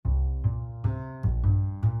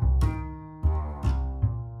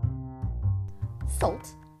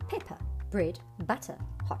salt, pepper, bread, butter,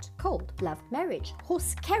 hot, cold, love, marriage,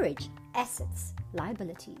 horse, carriage, assets,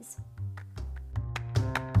 liabilities.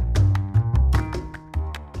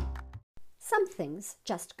 Some things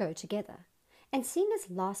just go together, and seeing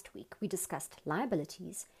as last week we discussed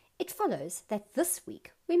liabilities, it follows that this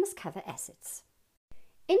week we must cover assets.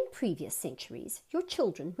 In previous centuries, your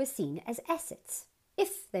children were seen as assets.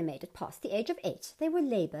 If they made it past the age of 8, they were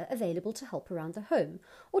labour available to help around the home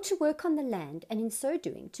or to work on the land, and in so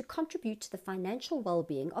doing to contribute to the financial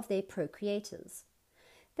well-being of their procreators.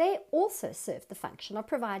 They also served the function of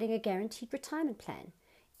providing a guaranteed retirement plan.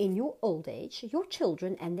 In your old age, your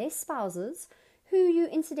children and their spouses, who you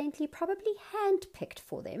incidentally probably hand-picked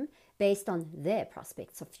for them based on their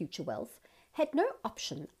prospects of future wealth, had no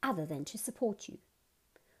option other than to support you.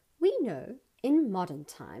 We know, in modern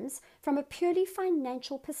times, from a purely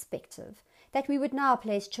financial perspective, that we would now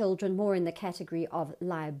place children more in the category of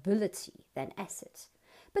liability than asset.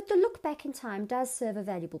 But the look back in time does serve a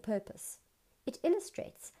valuable purpose. It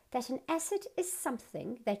illustrates that an asset is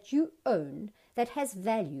something that you own that has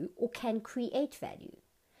value or can create value,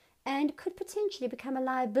 and could potentially become a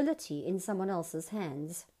liability in someone else's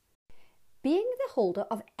hands. Being the holder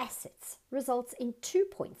of assets results in 2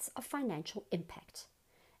 points of financial impact.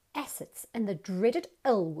 Assets and the dreaded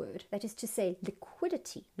L word, that is to say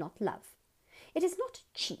liquidity, not love. It is not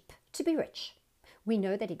cheap to be rich. We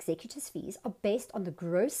know that executors' fees are based on the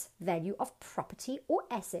gross value of property or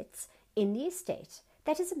assets in the estate.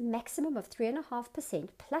 That is a maximum of 3.5%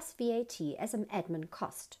 plus VAT as an admin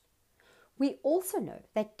cost. We also know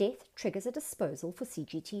that death triggers a disposal for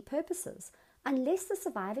CGT purposes, unless the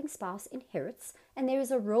surviving spouse inherits and there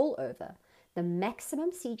is a rollover. The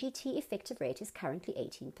maximum CGT effective rate is currently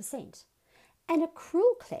 18%. An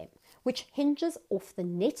accrual claim, which hinges off the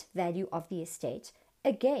net value of the estate,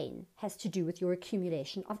 again has to do with your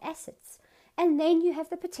accumulation of assets. And then you have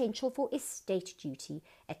the potential for estate duty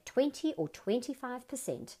at 20 or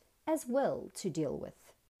 25% as well to deal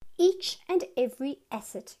with. Each and every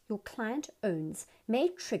asset your client owns may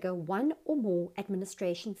trigger one or more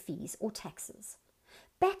administration fees or taxes.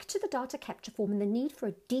 Back to the data capture form and the need for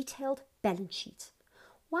a detailed balance sheet.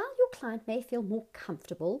 While your client may feel more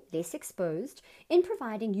comfortable, less exposed, in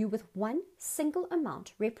providing you with one single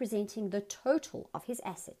amount representing the total of his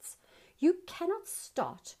assets, you cannot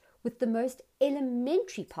start with the most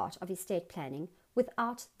elementary part of estate planning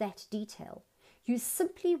without that detail. You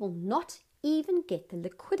simply will not even get the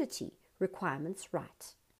liquidity requirements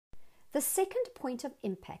right. The second point of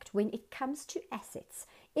impact when it comes to assets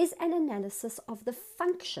is an analysis of the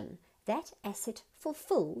function that asset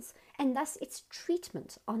fulfills and thus its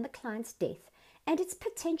treatment on the client's death and its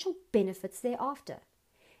potential benefits thereafter.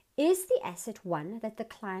 Is the asset one that the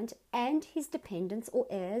client and his dependents or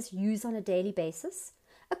heirs use on a daily basis?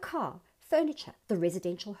 A car, furniture, the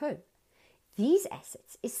residential home. These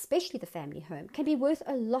assets, especially the family home, can be worth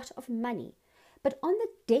a lot of money, but on the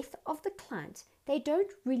death of the client, they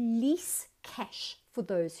don't release cash for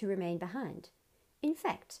those who remain behind. In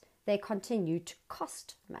fact, they continue to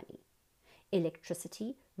cost money.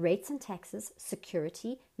 Electricity, rates and taxes,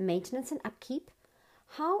 security, maintenance and upkeep.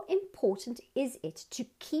 How important is it to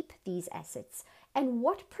keep these assets, and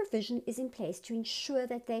what provision is in place to ensure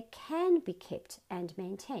that they can be kept and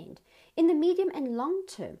maintained in the medium and long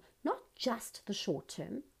term, not just the short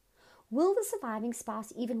term? Will the surviving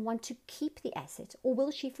spouse even want to keep the asset, or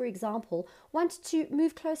will she, for example, want to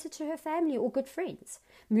move closer to her family or good friends,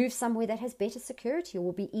 move somewhere that has better security or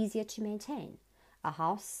will be easier to maintain? A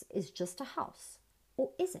house is just a house, or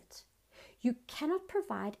is it? You cannot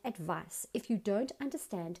provide advice if you don't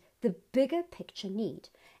understand the bigger picture need,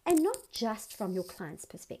 and not just from your client's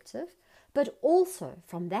perspective, but also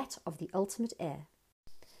from that of the ultimate heir.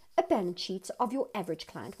 A balance sheet of your average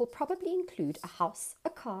client will probably include a house, a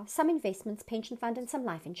car, some investments, pension fund, and some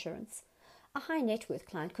life insurance. A high net worth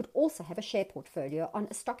client could also have a share portfolio on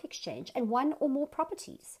a stock exchange and one or more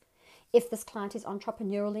properties. If this client is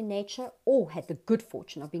entrepreneurial in nature or had the good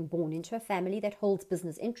fortune of being born into a family that holds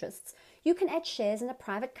business interests, you can add shares in a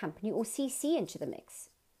private company or CC into the mix.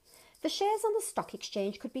 The shares on the stock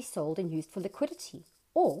exchange could be sold and used for liquidity,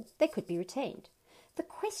 or they could be retained. The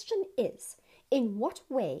question is, in what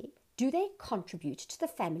way do they contribute to the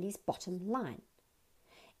family's bottom line?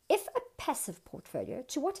 If a passive portfolio,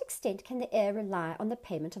 to what extent can the heir rely on the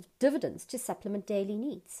payment of dividends to supplement daily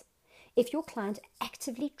needs? If your client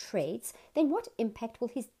actively trades, then what impact will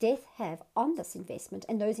his death have on this investment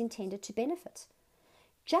and those intended to benefit?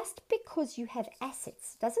 Just because you have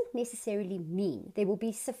assets doesn't necessarily mean there will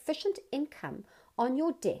be sufficient income on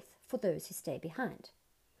your death for those who stay behind.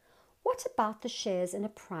 What about the shares in a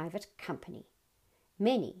private company?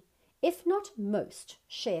 Many, if not most,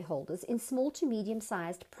 shareholders in small to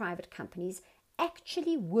medium-sized private companies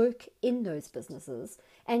actually work in those businesses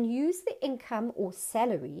and use the income or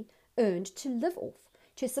salary earned to live off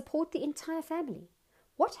to support the entire family.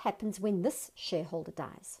 What happens when this shareholder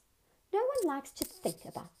dies? No one likes to think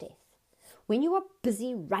about death. When you are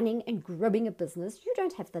busy running and growing a business, you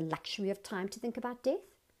don't have the luxury of time to think about death.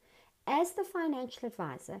 As the financial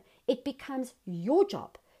advisor, it becomes your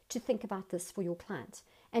job to think about this for your client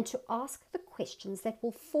and to ask the questions that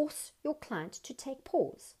will force your client to take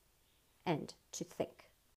pause and to think.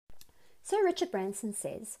 So Richard Branson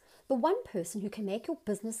says, the one person who can make your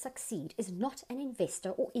business succeed is not an investor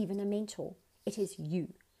or even a mentor. It is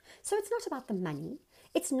you. So it's not about the money.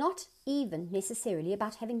 It's not even necessarily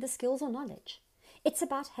about having the skills or knowledge. It's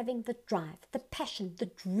about having the drive, the passion, the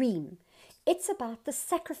dream. It's about the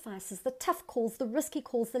sacrifices, the tough calls, the risky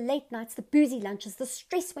calls, the late nights, the boozy lunches, the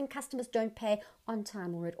stress when customers don't pay on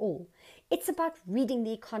time or at all. It's about reading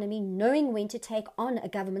the economy, knowing when to take on a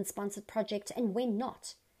government-sponsored project and when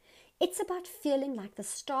not. It's about feeling like the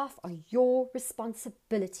staff are your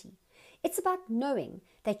responsibility. It's about knowing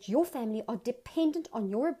that your family are dependent on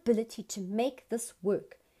your ability to make this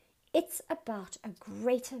work. It's about a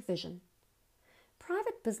greater vision.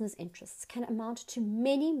 Private business interests can amount to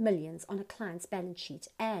many millions on a client's balance sheet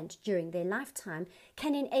and, during their lifetime,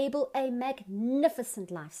 can enable a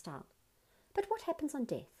magnificent lifestyle. But what happens on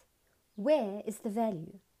death? Where is the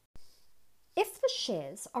value? If the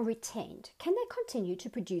shares are retained, can they continue to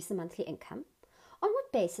produce a monthly income? On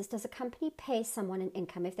what basis does a company pay someone an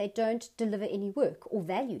income if they don't deliver any work or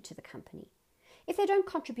value to the company? If they don't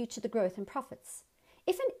contribute to the growth and profits?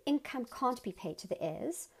 If an income can't be paid to the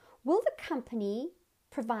heirs, will the company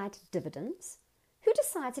provide dividends? Who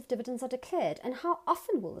decides if dividends are declared, and how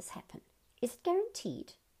often will this happen? Is it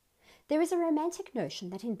guaranteed? There is a romantic notion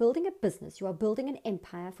that in building a business, you are building an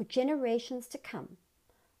empire for generations to come.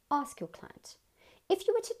 Ask your client, if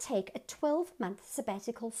you were to take a 12-month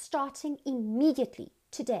sabbatical starting immediately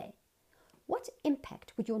today, what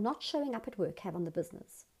impact would your not showing up at work have on the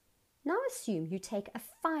business? Now assume you take a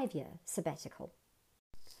 5-year sabbatical.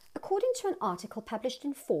 According to an article published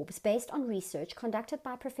in Forbes based on research conducted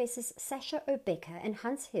by Professors Sasha O'Becker and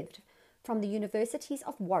Hans Hivd from the Universities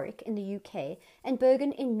of Warwick in the UK and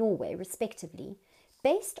Bergen in Norway, respectively,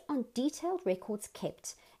 based on detailed records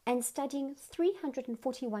kept and studying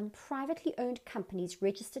 341 privately owned companies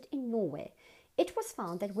registered in Norway, it was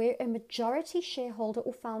found that where a majority shareholder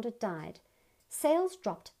or founder died, sales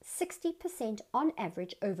dropped 60% on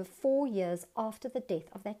average over 4 years after the death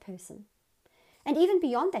of that person. And even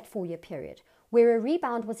beyond that 4-year period, where a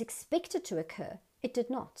rebound was expected to occur, it did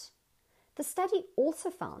not. The study also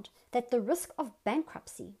found that the risk of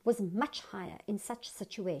bankruptcy was much higher in such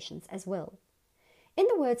situations as well. In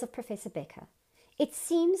the words of Professor Becker, it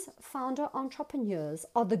seems founder entrepreneurs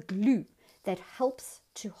are the glue that helps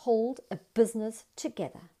to hold a business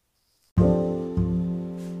together.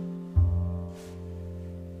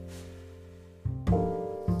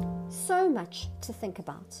 So much to think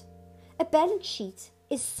about. A balance sheet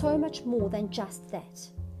is so much more than just that.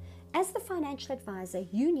 As the financial advisor,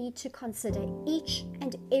 you need to consider each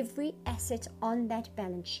and every asset on that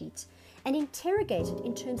balance sheet and interrogate it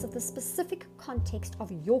in terms of the specific context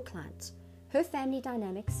of your client, her family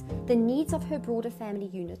dynamics, the needs of her broader family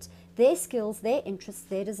unit, their skills, their interests,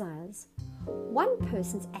 their desires. One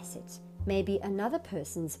person's asset may be another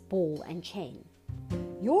person's ball and chain.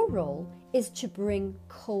 Your role is to bring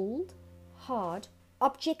cold, hard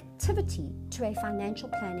objectivity to a financial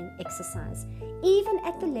planning exercise, even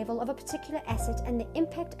at the level of a particular asset and the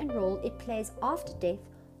impact and role it plays after death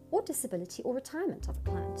or disability or retirement of a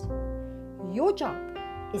client. Your job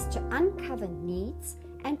is to uncover needs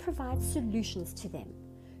and provide solutions to them,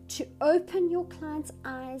 to open your client's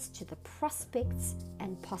eyes to the prospects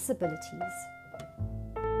and possibilities.